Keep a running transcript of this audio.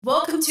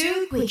Welcome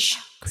to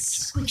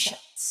Quickshots.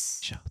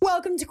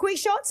 Welcome to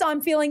Quickshots. I'm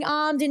feeling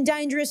armed and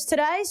dangerous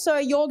today, so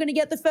you're going to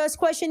get the first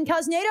question,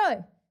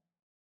 Cosnito.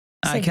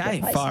 Okay,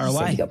 fire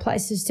away. You got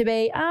places to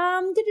be.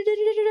 Yeah,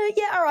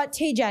 all right,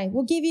 TJ,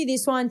 we'll give you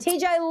this one.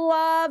 TJ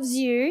loves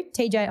you.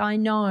 TJ, I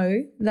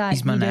know that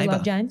He's my you do neighbour.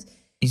 love James.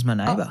 He's my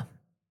neighbour.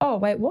 Oh,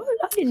 wait, what?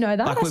 I didn't know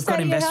that. Like I we've stayed got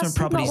at your investment house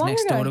properties not long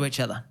next door ago. to each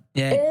other.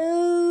 Yeah.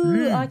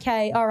 Oh,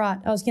 okay. All right.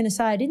 I was going to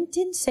say I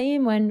didn't see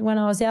him when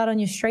I was out on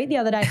your street the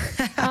other day.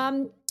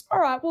 All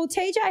right. Well,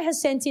 TJ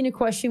has sent in a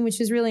question, which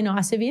is really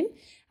nice of him.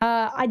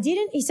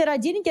 He said, I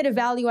didn't get a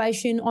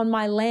valuation on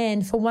my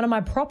land for one of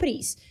my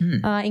properties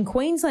in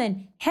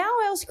Queensland.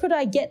 How else could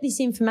I get this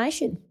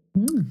information?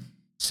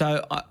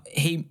 So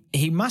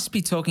he must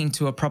be talking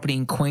to a property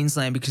in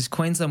Queensland because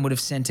Queensland would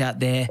have sent out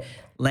their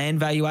land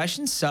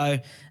valuations. So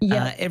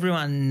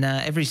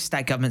every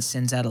state government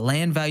sends out a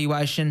land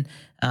valuation.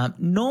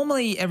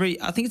 Normally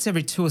I think it's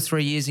every 2 or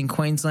 3 years in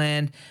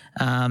Queensland,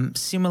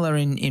 similar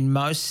in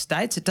most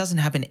states. It doesn't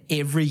happen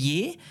every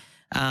year,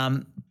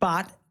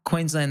 but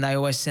Queensland, they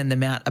always send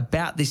them out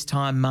about this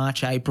time,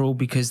 March, April,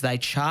 because they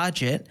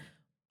charge it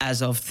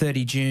as of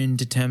 30 June,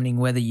 determining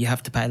whether you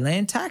have to pay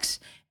land tax,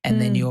 and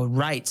then your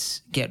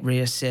rates get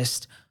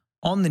reassessed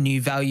on the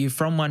new value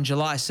from 1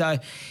 July. So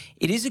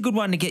it is a good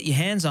one to get your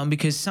hands on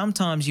because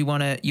sometimes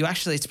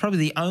it's probably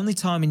the only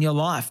time in your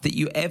life that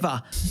you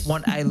ever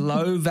want a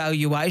low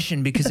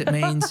valuation because it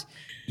means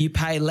you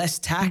pay less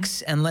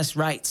tax and less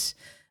rates.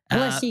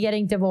 Unless you're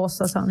getting divorced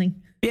or something.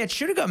 Yeah, it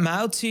should have got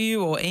mailed to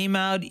you or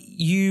emailed.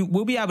 You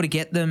will be able to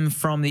get them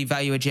from the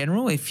Valuer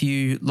General if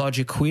you lodge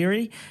a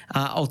query.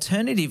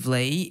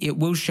 Alternatively, it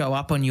will show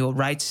up on your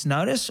rates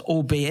notice,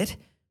 albeit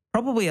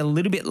probably a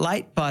little bit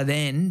late by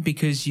then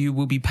because you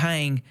will be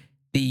paying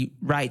the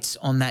rates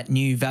on that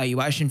new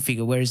valuation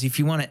figure. Whereas if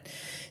you want it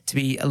to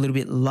be a little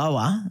bit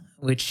lower,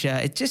 which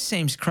it just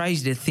seems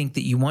crazy to think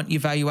that you want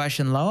your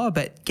valuation lower,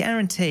 but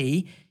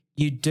guarantee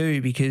you do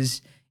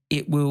because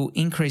it will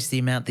increase the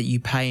amount that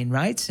you pay in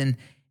rates. And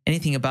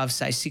anything above,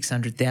 say,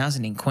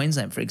 600,000 in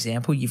Queensland, for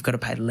example, you've got to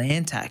pay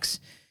land tax,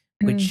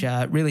 which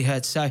really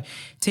hurts. So,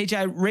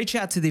 TJ, reach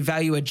out to the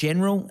Valuer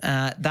General.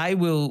 They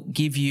will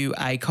give you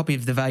a copy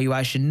of the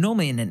valuation.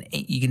 Normally,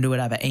 you can do it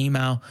over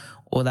email,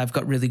 or they've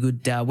got really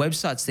good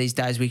websites these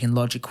days where you can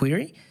lodge a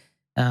query.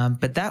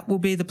 But that will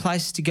be the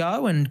place to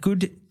go and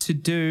good to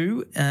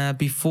do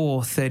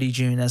before 30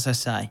 June, as I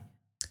say.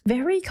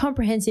 Very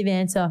comprehensive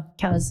answer,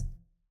 Kaz.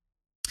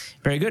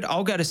 Very good.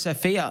 I'll go to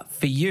Sophia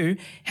for you.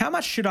 How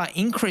much should I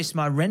increase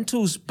my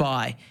rentals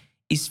by?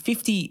 Is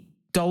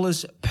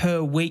 $50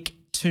 per week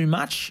too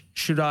much?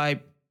 Should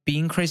I be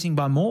increasing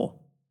by more?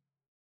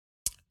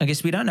 I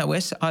guess we don't know where.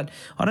 I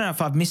don't know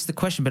if I've missed the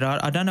question, but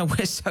I don't know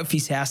where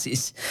Sophie's house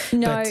is.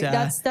 No,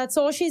 but, that's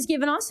all she's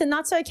given us, and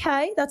that's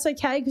okay. That's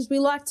okay because we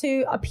like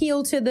to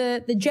appeal to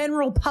the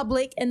general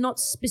public and not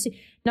specific.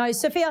 No,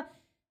 Sophia,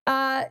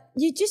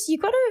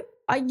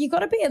 you got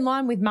to be in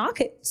line with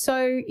market.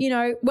 So,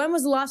 when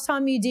was the last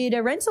time you did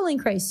a rental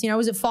increase?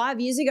 Was it 5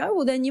 years ago?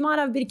 Well, then you might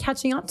have a bit of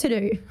catching up to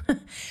do.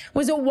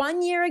 Was it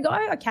 1 year ago?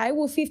 Okay,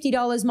 well,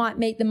 $50 might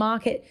meet the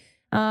market.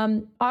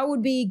 I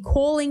would be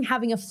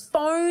having a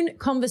phone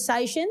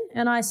conversation,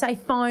 and I say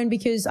phone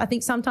because I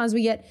think sometimes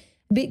we get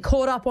a bit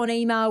caught up on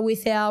email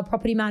with our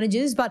property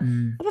managers, but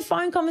have a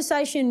phone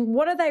conversation.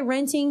 What are they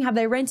renting? Have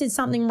they rented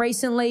something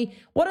recently?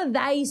 What are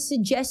they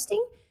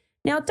suggesting?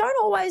 Now, don't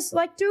always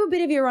do a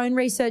bit of your own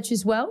research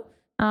as well,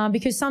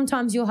 because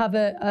sometimes you'll have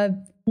a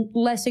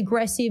less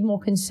aggressive, more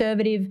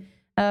conservative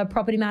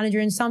property manager,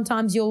 and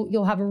sometimes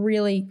you'll have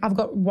I've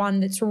got one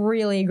that's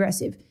really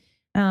aggressive.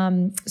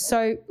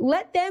 So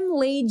let them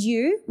lead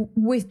you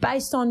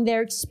based on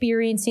their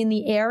experience in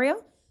the area,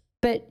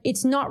 but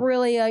it's not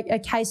really a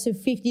case of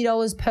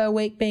 $50 per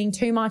week being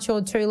too much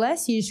or too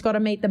less. You just got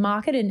to meet the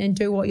market and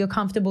do what you're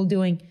comfortable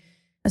doing,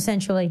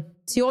 essentially.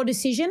 It's your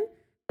decision.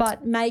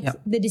 But make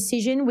the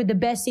decision with the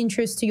best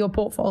interest to your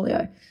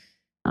portfolio.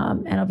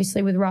 And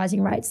obviously with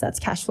rising rates, that's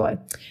cash flow.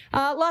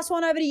 Last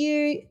one over to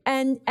you.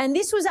 And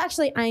this was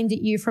actually aimed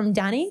at you from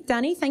Danny.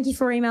 Danny, thank you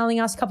for emailing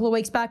us a couple of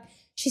weeks back.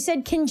 She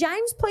said, can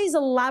James please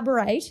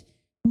elaborate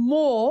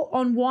more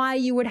on why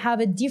you would have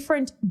a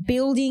different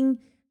building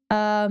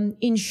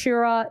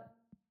insurer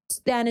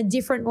than a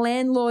different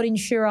landlord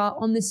insurer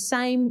on the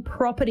same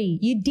property?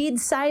 You did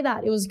say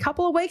that. It was a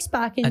couple of weeks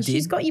back and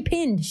she's got you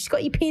pinned. She's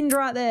got you pinned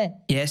right there.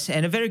 Yes,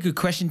 and a very good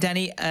question,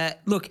 Danny.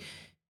 Look,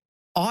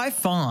 I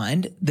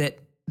find that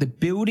the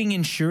building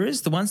insurers,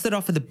 the ones that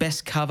offer the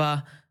best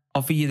cover,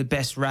 offer you the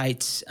best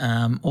rates,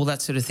 all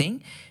that sort of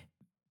thing,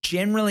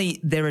 generally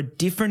they're a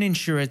different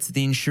insurer to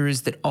the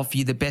insurers that offer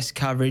you the best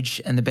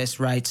coverage and the best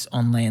rates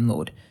on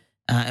landlord.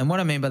 And what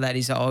I mean by that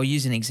is I'll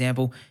use an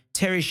example.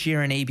 Terry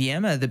Shear and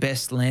EBM are the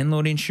best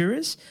landlord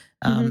insurers.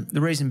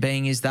 The reason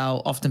being is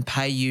they'll often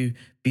pay you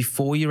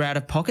before you're out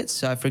of pocket.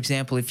 So, for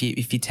example, if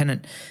your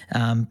tenant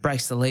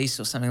breaks the lease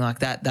or something like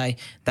that, they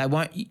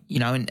won't,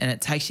 and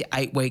it takes you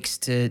 8 weeks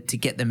to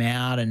get them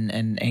out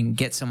and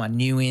get someone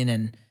new in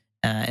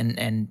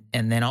and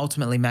then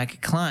ultimately make a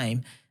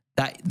claim.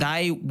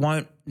 they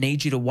won't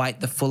need you to wait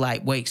the full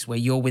 8 weeks where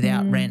you're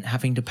without rent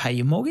having to pay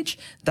your mortgage.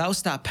 They'll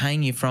start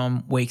paying you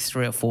from week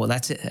 3 or 4.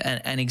 That's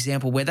an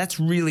example where that's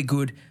really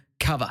good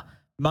cover.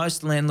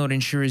 Most landlord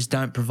insurers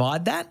don't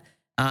provide that.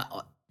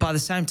 By the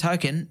same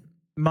token,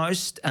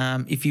 most,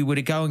 if you were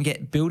to go and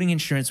get building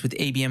insurance with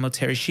EBM or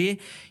Terra Shear,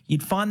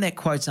 you'd find their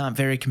quotes aren't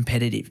very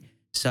competitive.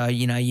 So,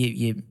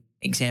 you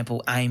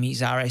example,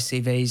 Amy's,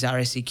 RACVs,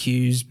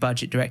 RACQs,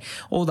 Budget Direct,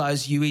 all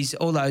those UEs,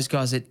 all those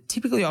guys are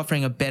typically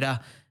offering a better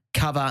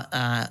cover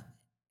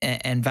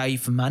and value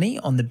for money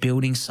on the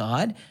building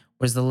side,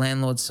 whereas the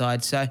landlord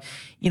side. So,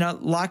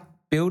 like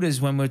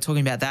builders, when we were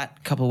talking about that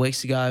a couple of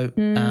weeks ago,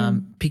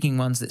 picking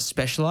ones that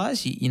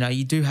specialise,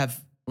 you do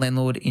have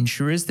landlord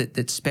insurers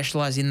that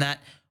specialise in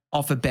that,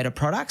 offer better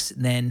products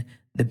than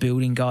the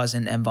building guys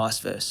and vice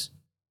versa.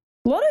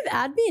 A lot of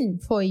admin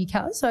for you,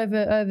 cuz,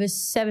 over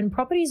 7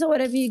 properties or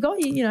whatever you got.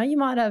 You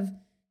might have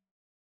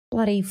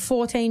bloody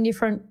 14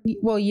 different,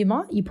 well, you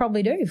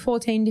probably do,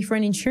 14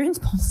 different insurance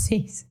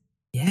policies.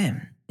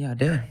 Yeah, I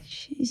do.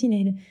 Jeez, you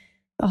need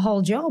a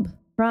whole job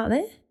right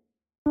there.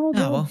 Oh,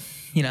 well,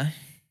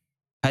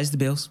 pays the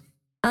bills.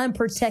 I'm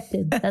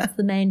protected. That's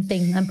the main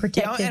thing. I'm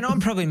protected. Yeah, and I'm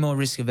probably more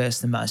risk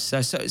averse than most.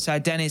 So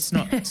Danny, it's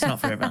not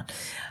for everyone.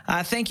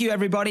 Thank you,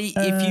 everybody.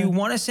 If you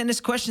want to send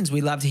us questions,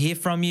 we'd love to hear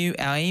from you.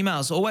 Our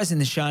email's always in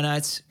the show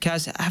notes.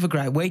 Guys, have a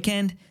great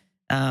weekend.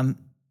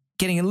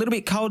 Getting a little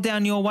bit cold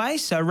down your way,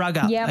 so rug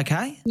up,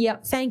 okay?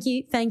 Yep. Thank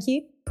you.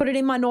 Put it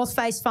in my North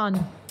Face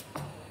fund.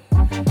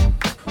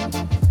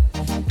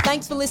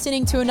 Thanks for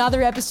listening to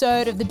another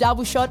episode of The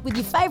Double Shot with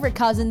your favourite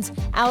cousins,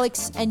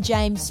 Alex and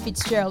James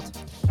Fitzgerald.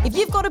 If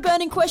you've got a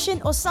burning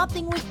question or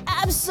something we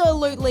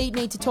absolutely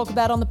need to talk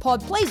about on the pod,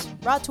 please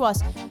write to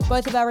us.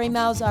 Both of our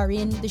emails are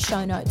in the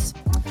show notes.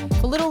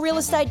 For little real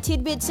estate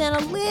tidbits and a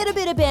little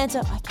bit of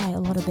banter, a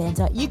lot of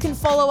banter, you can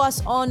follow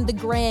us on the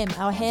gram.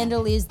 Our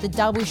handle is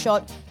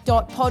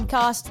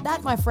thedoubleshot.podcast.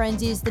 That, my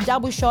friends, is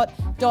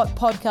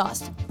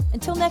thedoubleshot.podcast.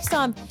 Until next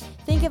time,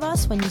 think of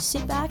us when you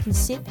sit back and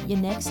sip your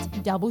next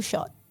double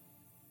shot.